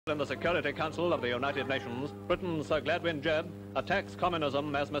In the Security Council of the United Nations, Britain's Sir Gladwyn Jebb attacks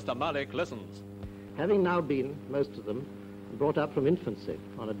communism as Mr. Malik listens. Having now been, most of them, brought up from infancy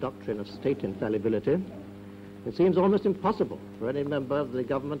on a doctrine of state infallibility, it seems almost impossible for any member of the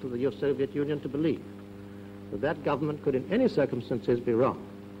government of the Soviet Union to believe that that government could in any circumstances be wrong,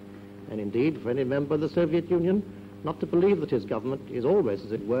 and indeed for any member of the Soviet Union not to believe that his government is always,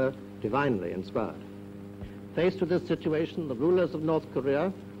 as it were, divinely inspired. Faced with this situation, the rulers of North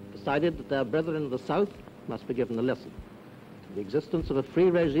Korea decided that their brethren in the South must be given a lesson. The existence of a free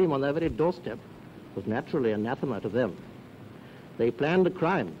regime on their very doorstep was naturally anathema to them. They planned a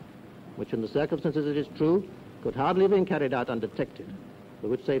crime, which in the circumstances, it is true, could hardly have been carried out undetected, but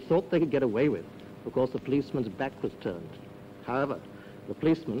which they thought they could get away with because the policeman's back was turned. However, the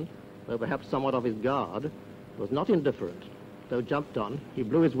policeman, though perhaps somewhat off his guard, was not indifferent. Though jumped on, he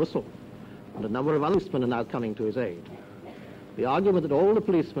blew his whistle, and a number of other policemen are now coming to his aid. The argument that all the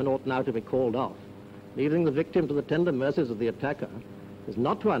policemen ought now to be called off, leaving the victim to the tender mercies of the attacker, is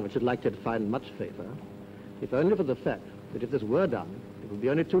not one which is likely to find much favour, if only for the fact that if this were done, it would be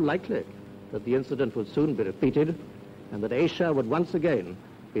only too likely that the incident would soon be repeated and that Asia would once again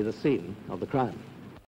be the scene of the crime.